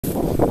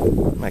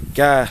My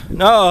God,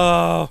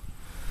 no!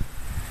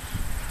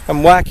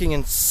 I'm walking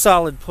in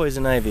solid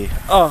poison ivy.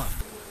 Oh,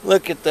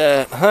 look at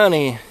that,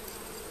 honey.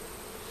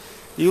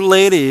 You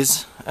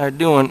ladies are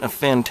doing a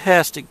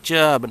fantastic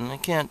job, and I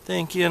can't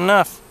thank you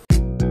enough.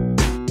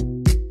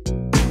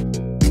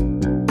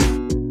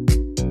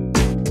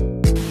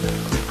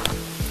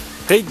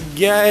 Hey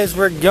guys,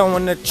 we're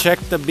going to check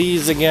the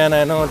bees again.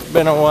 I know it's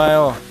been a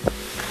while.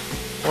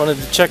 Wanted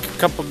to check a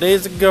couple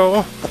days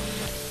ago,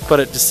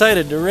 but it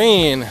decided to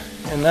rain,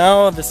 and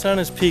now the sun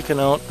is peeking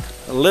out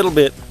a little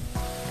bit,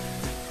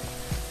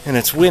 and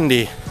it's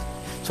windy,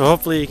 so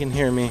hopefully you can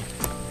hear me.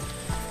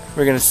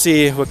 We're gonna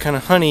see what kind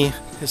of honey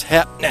is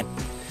happening.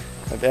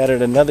 I've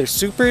added another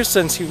super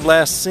since you've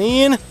last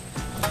seen.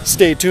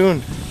 Stay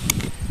tuned.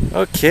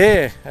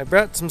 Okay, I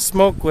brought some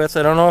smoke with.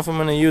 I don't know if I'm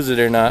gonna use it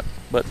or not,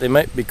 but they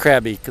might be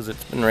crabby because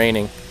it's been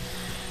raining.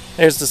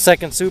 There's the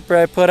second super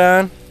I put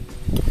on.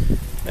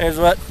 There's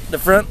what the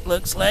front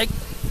looks like.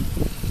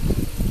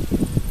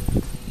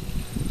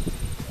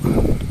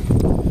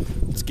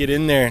 Let's get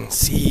in there and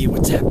see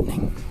what's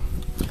happening.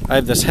 I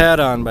have this hat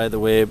on, by the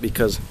way,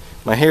 because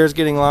my hair is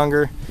getting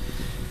longer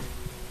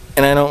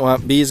and I don't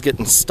want bees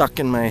getting stuck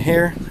in my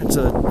hair. It's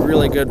a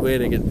really good way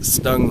to get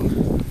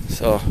stung.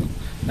 So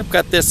I've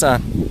got this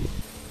on.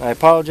 I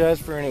apologize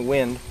for any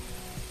wind.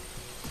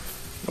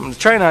 I'm going to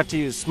try not to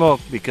use smoke,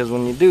 because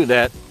when you do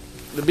that,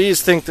 the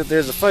bees think that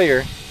there's a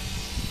fire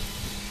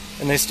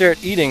and they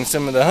start eating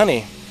some of the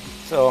honey.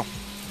 So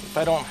if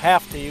I don't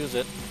have to use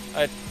it,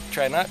 I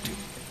try not to.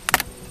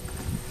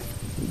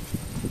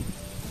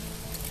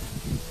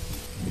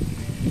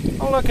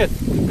 Oh, look it,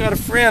 we've got a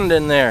friend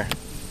in there.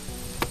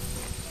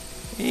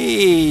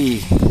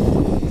 Hey,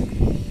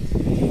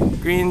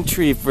 green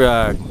tree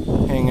frog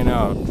hanging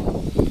out.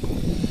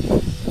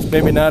 It's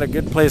maybe not a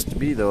good place to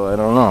be though, I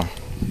don't know.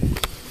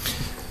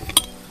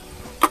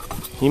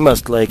 He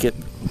must like it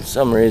for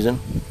some reason.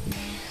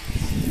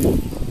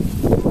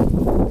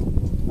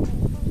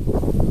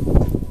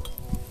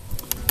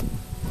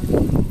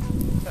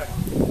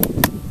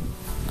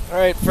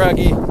 Alright,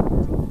 Froggy.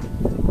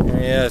 There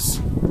he is.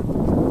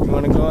 You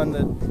want to go on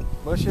the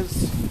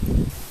bushes?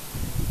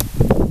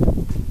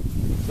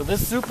 So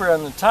this super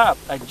on the top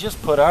I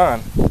just put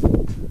on.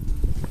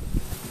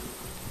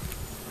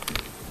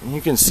 And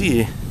you can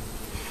see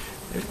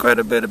there's quite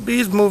a bit of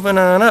bees moving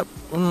on up.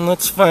 And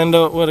let's find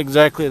out what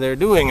exactly they're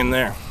doing in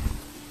there.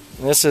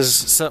 And this is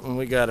something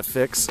we gotta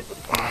fix.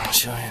 I'll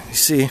show you. You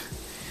see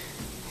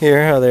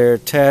here how they're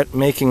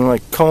making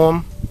like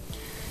comb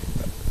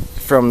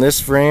from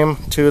this frame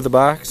to the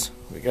box.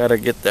 We gotta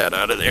get that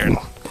out of there and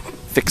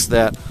fix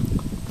that.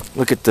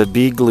 Look at the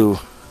bee glue.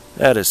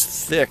 That is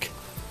thick.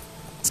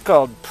 It's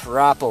called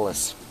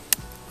propolis.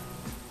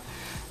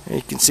 And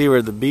you can see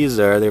where the bees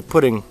are. They're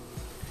putting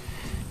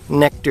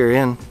nectar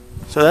in.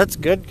 So that's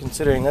good,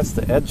 considering that's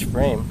the edge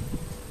frame.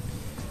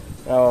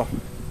 Now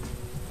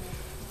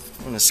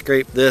I'm going to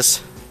scrape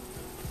this.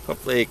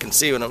 Hopefully you can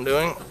see what I'm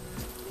doing.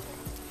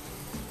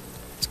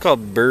 It's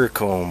called burr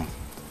comb.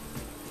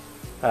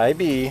 Hi,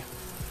 bee.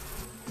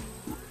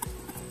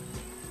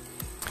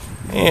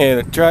 And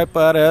the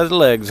tripod has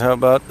legs. How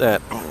about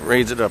that? I'll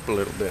raise it up a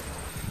little bit.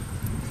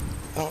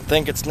 I don't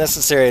think it's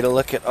necessary to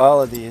look at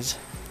all of these,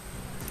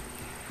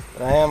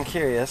 but I am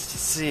curious to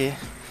see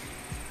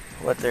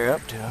what they're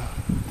up to.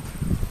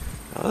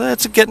 Oh,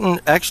 that's getting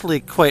actually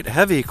quite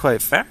heavy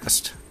quite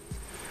fast.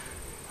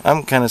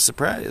 I'm kind of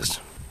surprised.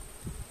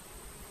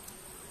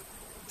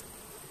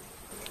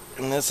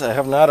 And this, I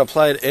have not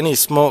applied any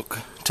smoke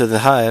to the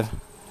hive.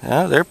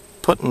 Yeah, they're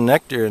putting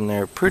nectar in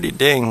there pretty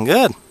dang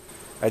good.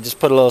 I just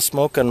put a little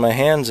smoke on my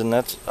hands, and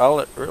that's all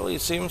it really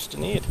seems to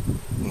need.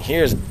 And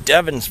here's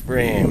Devin's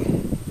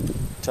frame.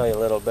 I'll tell you a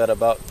little bit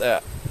about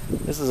that.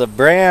 This is a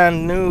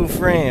brand new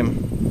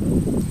frame.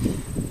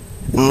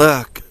 And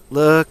look,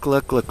 look,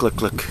 look, look,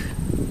 look, look.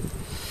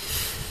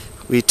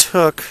 We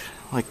took,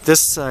 like this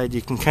side,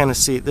 you can kind of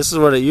see, this is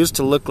what it used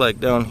to look like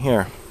down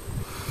here.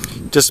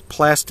 Just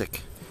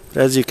plastic. But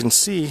as you can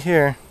see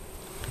here,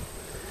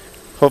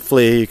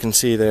 hopefully you can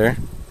see there,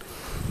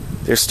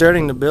 they're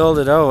starting to build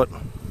it out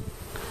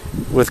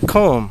with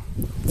comb.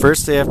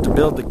 First they have to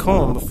build the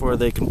comb before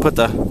they can put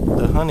the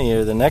honey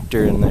or the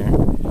nectar in there.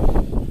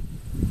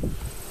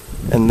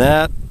 And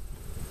that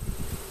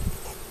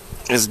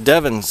is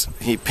Devin's.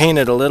 He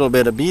painted a little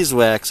bit of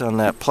beeswax on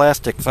that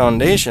plastic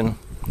foundation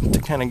to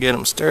kind of get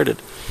him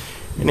started.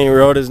 And he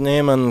wrote his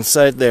name on the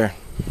side there.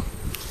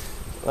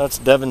 That's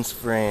Devin's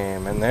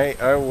frame, and they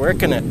are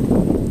working it.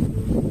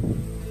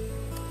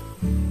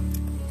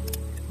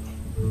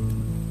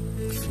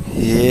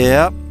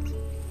 Yep.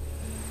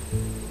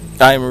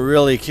 I'm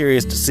really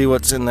curious to see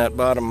what's in that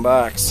bottom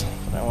box.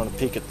 I want to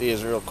peek at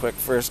these real quick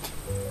first.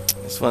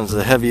 This one's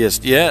the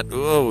heaviest yet.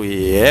 Oh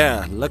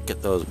yeah, look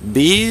at those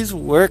bees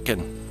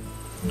working.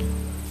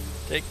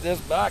 Take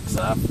this box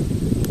off.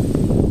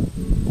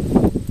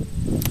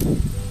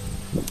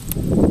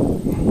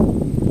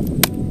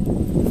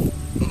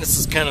 This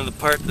is kind of the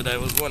part that I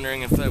was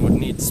wondering if I would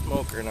need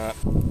smoke or not.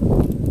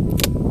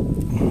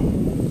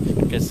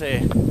 Like I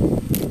say,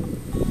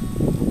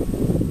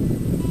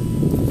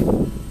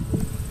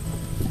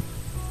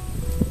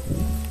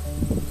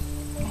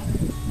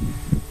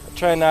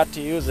 try not to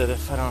use it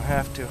if I don't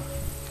have to.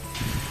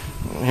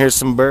 Here's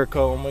some burr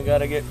comb. We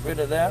gotta get rid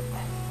of that.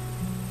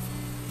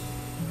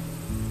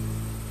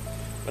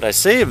 But I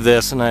saved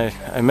this and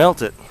I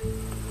melt it.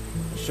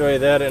 I'll show you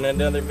that in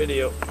another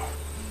video.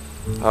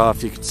 Oh,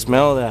 if you could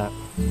smell that.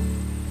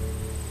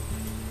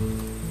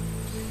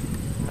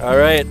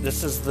 Alright,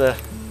 this is the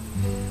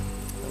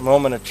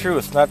moment of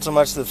truth. Not so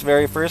much this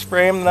very first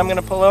frame that I'm going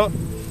to pull out,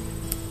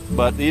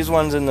 but these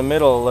ones in the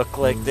middle look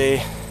like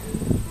they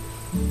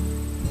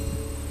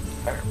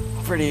are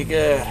pretty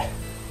good.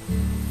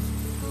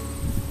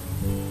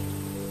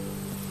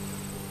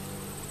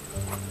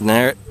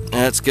 There,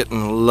 that's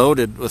getting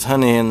loaded with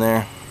honey in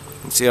there.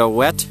 You see how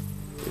wet?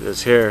 See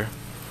this here.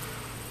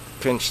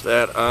 Pinch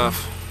that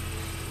off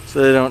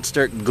so they don't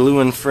start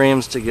gluing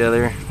frames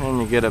together and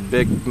you get a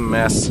big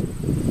mess.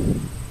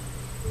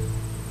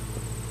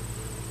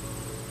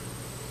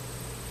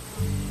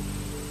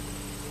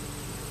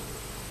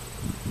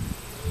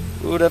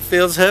 Ooh, that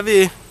feels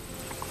heavy.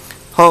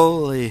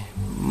 Holy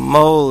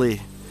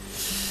moly.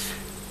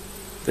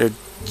 They're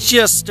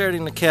just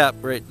starting to cap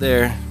right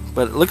there,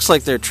 but it looks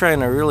like they're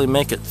trying to really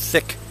make it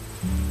thick.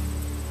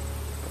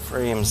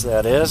 Frames,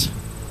 that is.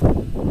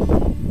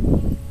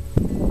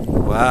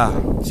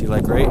 Wow. See,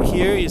 like right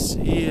here, you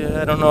see,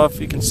 I don't know if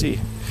you can see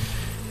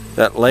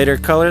that lighter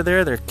color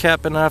there. They're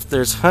capping off,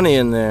 there's honey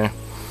in there.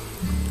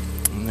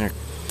 And they're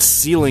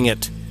sealing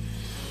it.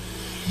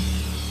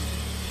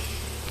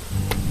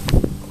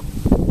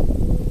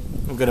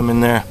 Look at them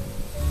in there.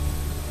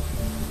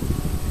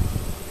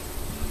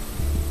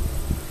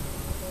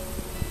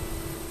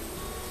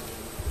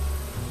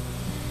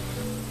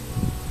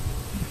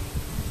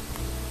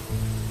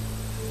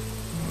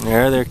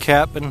 There, they're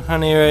capping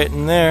honey right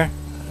in there.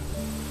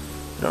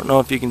 I don't know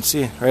if you can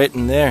see, right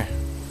in there.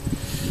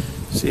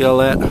 See all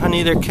that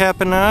honey they're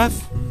capping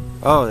off?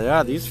 Oh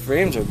yeah, these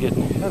frames are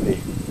getting heavy.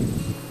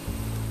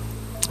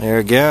 There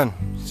again,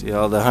 see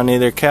all the honey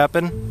they're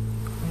capping?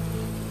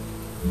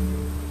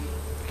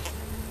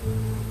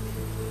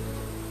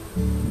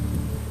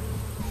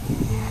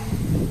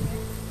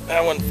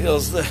 That one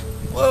feels the,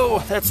 whoa,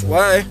 that's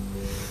why.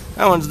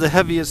 That one's the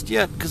heaviest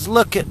yet, because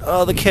look at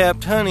all the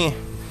capped honey.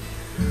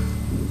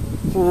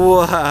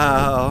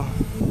 Wow.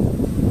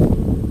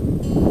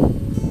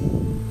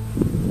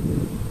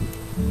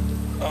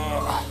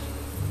 Oh.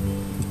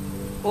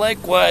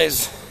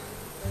 Likewise,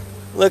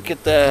 look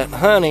at that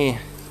honey.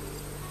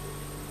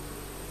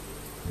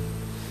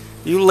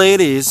 You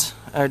ladies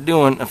are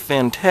doing a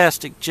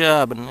fantastic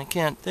job, and I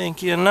can't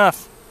thank you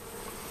enough.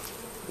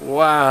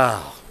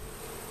 Wow.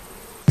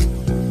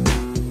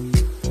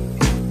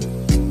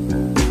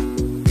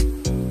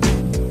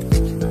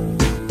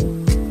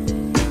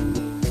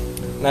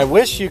 And I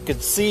wish you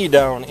could see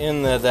down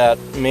in that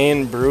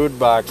main brood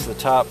box, the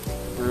top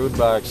brood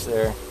box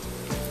there,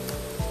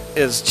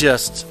 is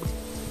just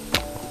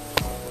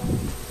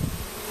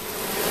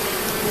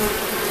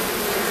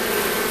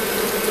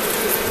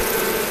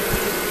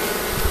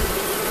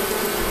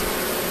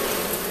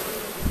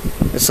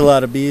there's a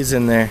lot of bees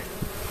in there.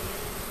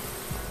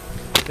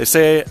 They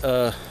say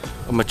a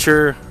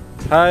mature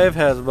hive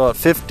has about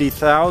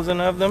 50,000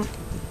 of them.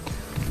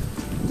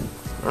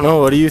 I don't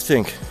know, what do you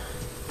think?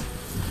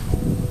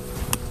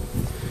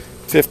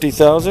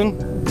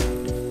 50,000?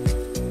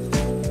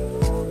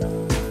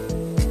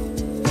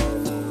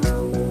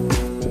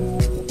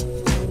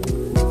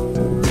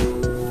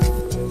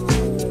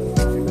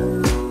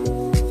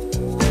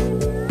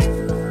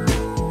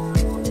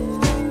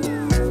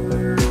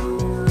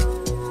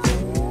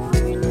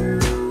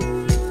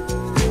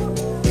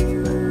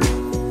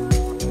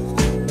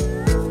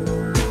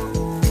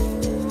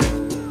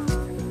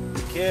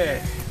 Okay.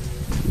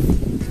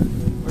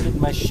 Where did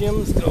my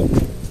shims go?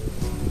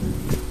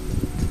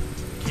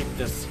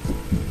 This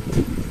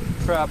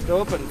propped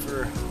open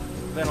for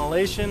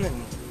ventilation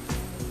and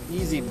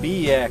easy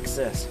bee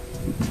access.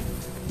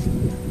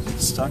 Is it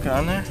stuck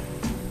on there?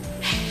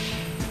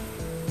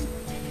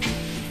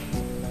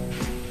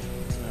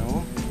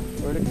 No.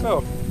 Where'd it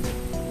go?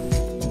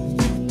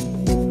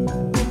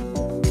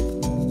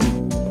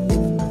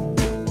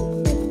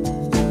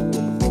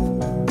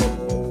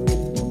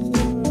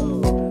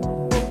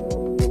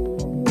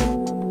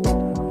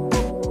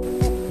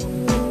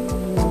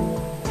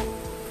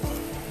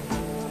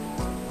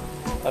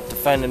 Have to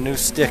find a new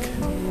stick.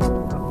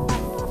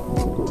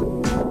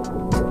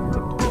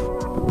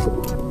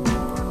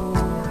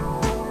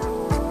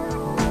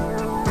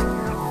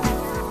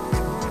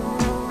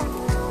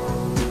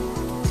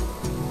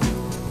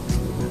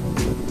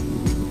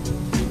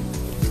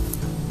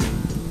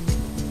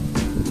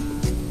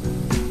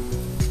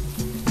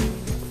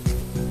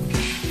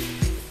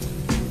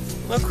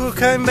 Look who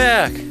came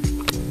back.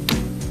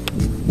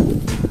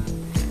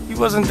 He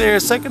wasn't there a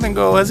second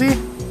ago, was he?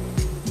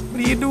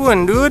 What are you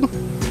doing, dude?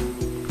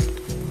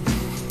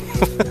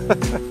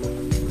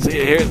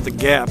 See, here's the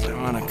gap I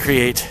want to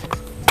create.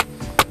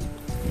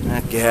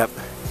 That gap.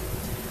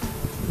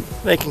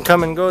 They can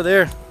come and go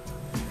there.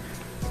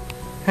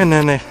 And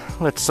then they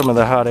let some of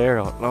the hot air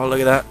out. Oh, look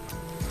at that.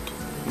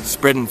 It's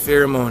spreading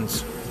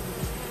pheromones.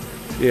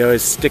 He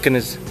always sticking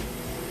his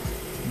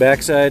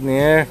backside in the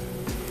air,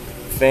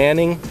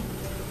 fanning.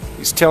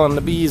 He's telling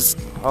the bees,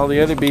 all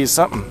the other bees,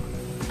 something.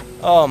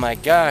 Oh my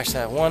gosh,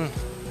 that one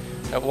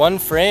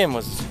frame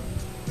was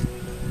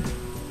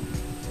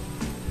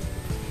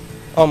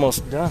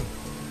almost done.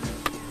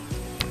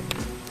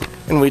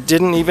 And we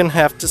didn't even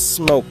have to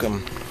smoke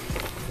them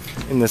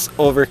in this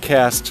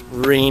overcast,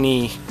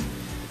 rainy,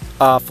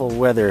 awful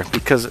weather,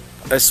 because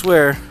I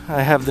swear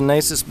I have the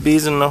nicest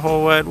bees in the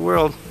whole wide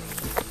world.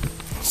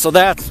 So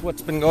that's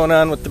what's been going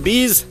on with the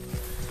bees.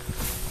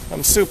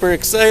 I'm super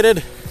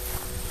excited.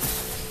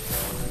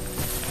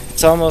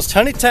 It's almost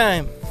honey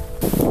time.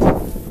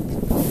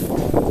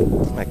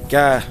 Oh my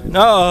God,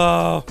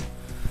 no!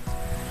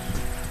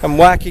 I'm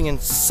walking in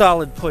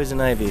solid poison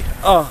ivy.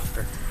 Oh,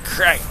 for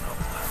crying out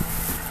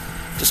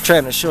loud. Just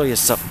trying to show you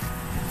something.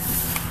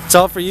 It's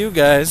all for you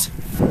guys.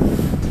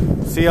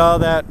 See all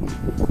that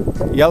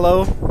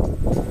yellow?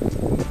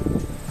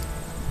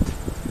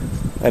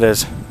 That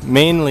is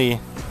mainly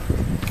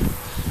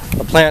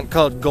a plant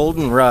called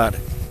goldenrod.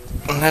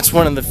 And that's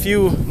one of the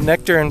few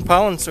nectar and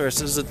pollen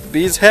sources that the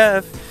bees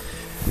have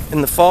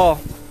in the fall,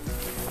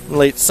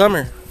 late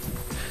summer,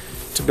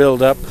 to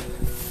build up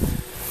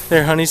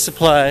their honey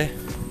supply.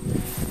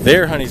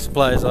 Their honey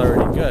supply is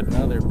already good.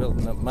 Now they're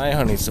building up my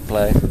honey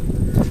supply.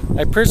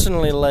 I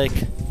personally like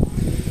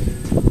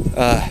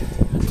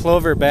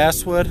clover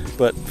basswood,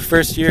 but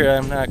first year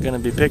I'm not going to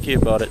be picky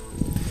about it.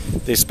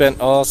 They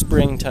spent all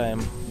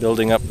springtime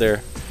building up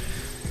their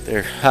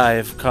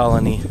hive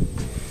colony,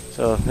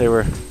 so they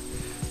were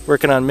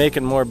working on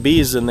making more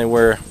bees than they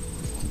were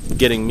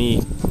getting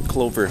me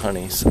clover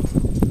honey, so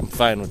I'm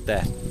fine with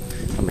that.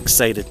 I'm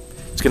excited.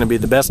 It's going to be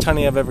the best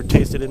honey I've ever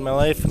tasted in my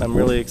life, and I'm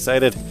really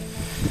excited.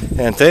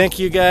 And thank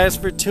you guys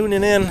for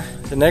tuning in.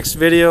 The next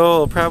video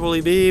will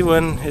probably be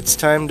when it's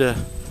time to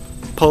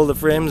pull the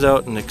frames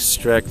out and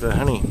extract the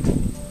honey.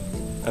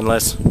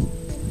 Unless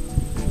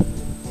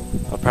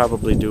I'll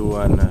probably do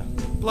one,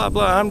 blah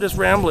blah, I'm just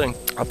rambling.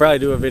 I'll probably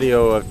do a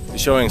video of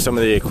showing some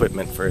of the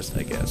equipment first,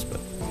 I guess, but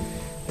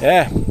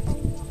yeah.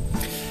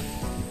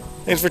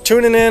 Thanks for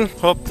tuning in.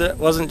 Hope that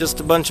wasn't just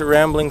a bunch of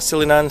rambling,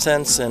 silly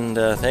nonsense, and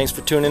thanks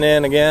for tuning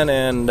in again,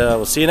 and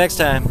we'll see you next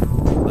time.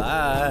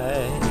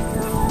 Bye.